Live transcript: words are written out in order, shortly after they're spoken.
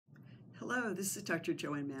Hello, this is Dr.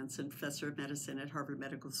 JoAnn Manson, Professor of Medicine at Harvard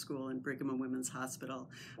Medical School and Brigham and Women's Hospital.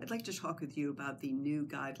 I'd like to talk with you about the new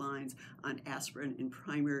guidelines on aspirin in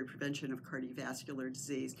primary prevention of cardiovascular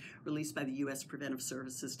disease released by the U.S. Preventive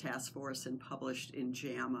Services Task Force and published in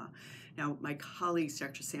JAMA. Now, my colleagues,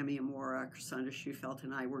 Dr. Sammy Amora, Cassandra Schufelt,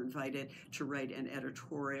 and I were invited to write an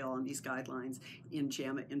editorial on these guidelines in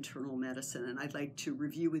JAMA Internal Medicine, and I'd like to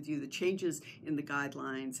review with you the changes in the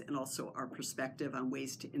guidelines and also our perspective on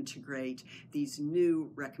ways to integrate these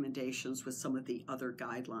new recommendations with some of the other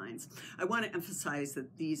guidelines. I want to emphasize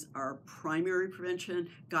that these are primary prevention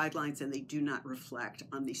guidelines and they do not reflect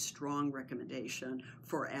on the strong recommendation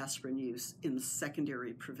for aspirin use in the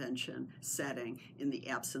secondary prevention setting in the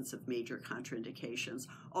absence of major contraindications.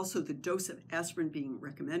 Also, the dose of aspirin being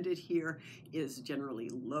recommended here is generally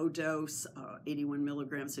low dose, 81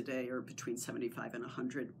 milligrams a day or between 75 and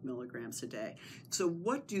 100 milligrams a day. So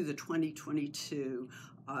what do the 2022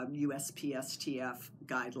 Uspstf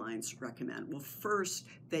guidelines recommend? Well, first,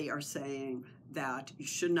 they are saying that you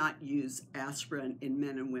should not use aspirin in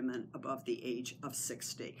men and women above the age of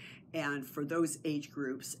 60. And for those age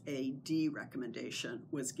groups, a D recommendation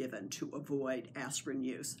was given to avoid aspirin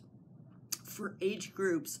use. For age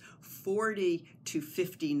groups 40 to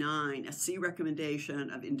 59, a C recommendation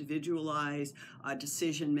of individualized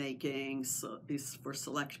decision-making is for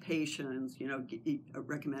select patients,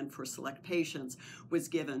 recommend for select patients, was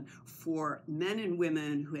given for men and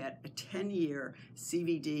women who had a 10-year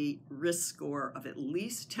CVD risk score of at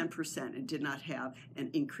least 10% and did not have an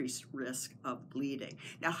increased risk of bleeding.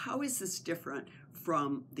 Now, how is this different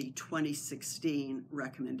from the 2016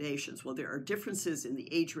 recommendations? Well, there are differences in the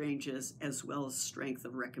age ranges as well as strength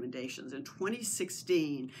of recommendations. In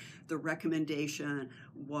 2016, the recommendation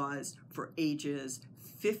was for ages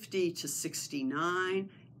 50 to 69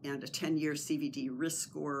 and a 10-year CVD risk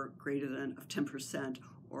score greater than of 10%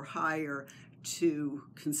 or higher to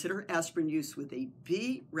consider aspirin use with a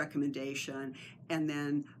B recommendation, and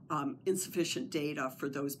then insufficient data for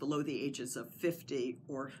those below the ages of 50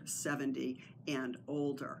 or 70 and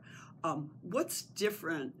older. What's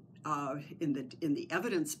different in the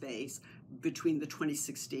evidence base between the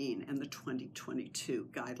 2016 and the 2022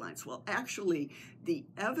 guidelines? Well, actually, the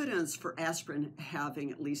evidence for aspirin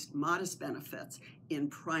having at least modest benefits in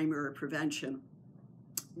primary prevention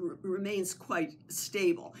remains quite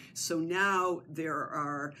stable. So now there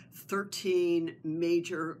are 13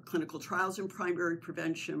 major clinical trials in primary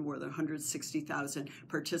prevention, more than 160,000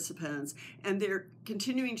 participants, and they're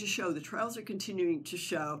continuing to show, the trials are continuing to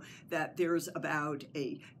show that there's about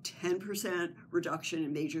a 10% reduction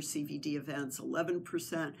in major CVD events,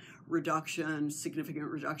 11% reduction, significant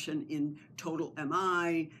reduction in total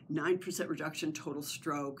MI, 9% reduction total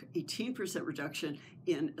stroke, 18% reduction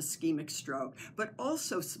in ischemic stroke, but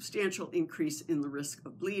also substantial increase in the risk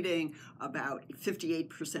of bleeding, about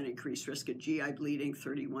 58% increased risk of GI bleeding,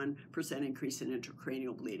 31% increase in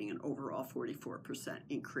intracranial bleeding, and overall 44%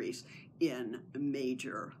 increase in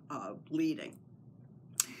major bleeding.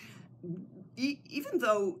 Even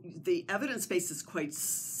though the evidence base is quite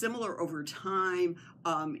similar over time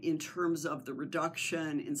in terms of the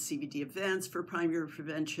reduction in CVD events for primary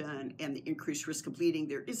prevention and the increased risk of bleeding,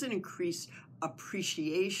 there is an increased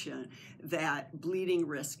appreciation that bleeding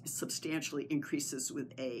risk substantially increases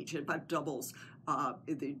with age. It about doubles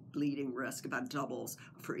the bleeding risk, about doubles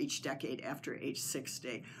for each decade after age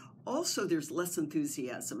 60. Also, there's less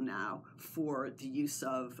enthusiasm now for the use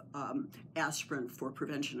of aspirin for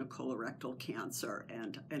prevention of colorectal cancer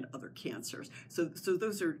and other cancers. So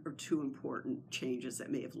those are two important changes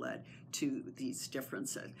that may have led to these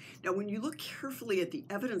differences. Now, when you look carefully at the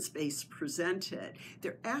evidence base presented,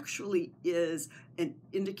 there actually is an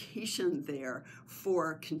indication there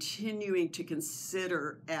for continuing to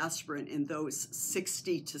consider aspirin in those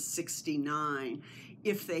 60 to 69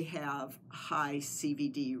 if they have high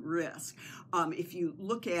CVD risk. If you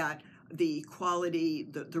look at the quality,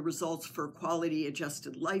 the results for quality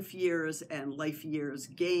adjusted life years and life years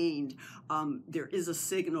gained, there is a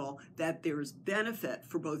signal that there's benefit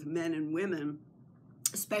for both men and women,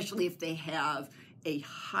 especially if they have a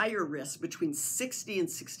higher risk between 60 and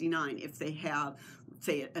 69, if they have,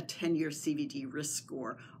 say, a 10-year CVD risk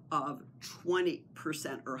score of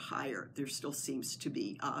 20% or higher. There still seems to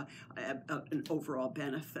be an overall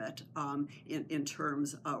benefit in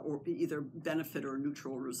terms or either benefit or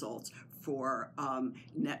neutral results for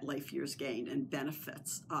net life years gained and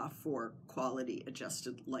benefits for quality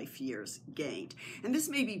adjusted life years gained. And this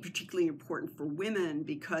may be particularly important for women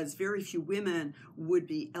because very few women would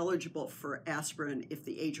be eligible for aspirin if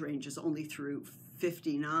the age range is only through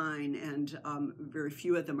 59, and very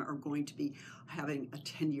few of them are going to be having a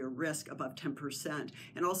 10-year risk above 10%.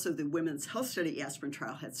 And also the Women's Health Study aspirin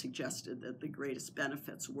trial had suggested that the greatest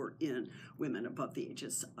benefits were in women above the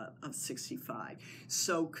ages of 65.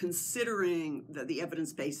 So considering that the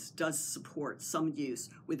evidence base does support some use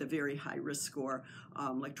with a very high risk score,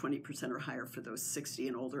 like 20% or higher for those 60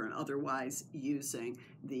 and older, and otherwise using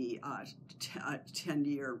the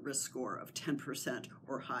 10-year risk score of 10%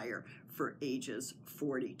 or higher for ages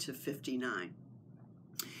 40 to 59.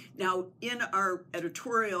 Now, in our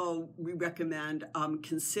editorial, we recommend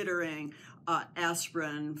considering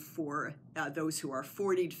aspirin for those who are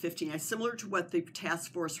 40 to 59, similar to what the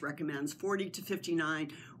task force recommends, 40 to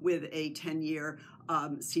 59 with a 10-year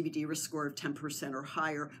CVD risk score of 10% or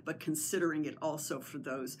higher, but considering it also for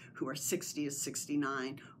those who are 60 to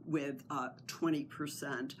 69 with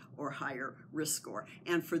 20% or higher risk score.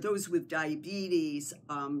 And for those with diabetes,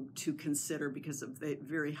 to consider, because of the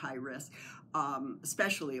very high risk,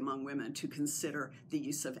 especially among women, to consider the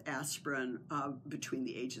use of aspirin between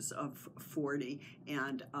the ages of 40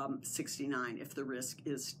 and 69 if the risk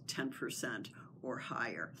is 10% or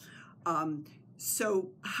higher. So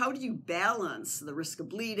how do you balance the risk of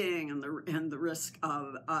bleeding and the risk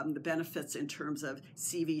of the benefits in terms of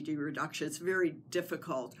CVD reduction? It's very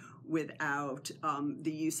difficult without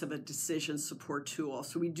the use of a decision support tool.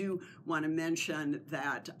 So we do want to mention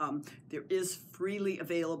that there is freely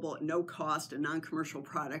available at no cost a non-commercial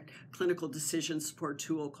product clinical decision support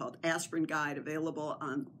tool called Aspirin Guide, available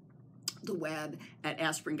on the web at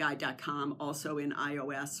aspiringuide.com, also in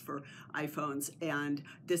iOS for iPhones. And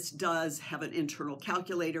this does have an internal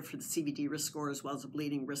calculator for the CVD risk score as well as a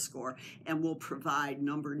bleeding risk score, and will provide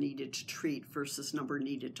number needed to treat versus number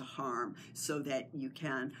needed to harm, so that you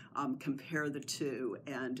can compare the two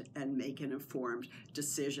and make an informed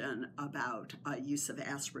decision about use of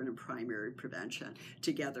aspirin in primary prevention,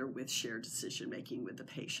 together with shared decision making with the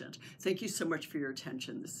patient. Thank you so much for your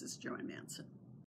attention. This is JoAnn Manson.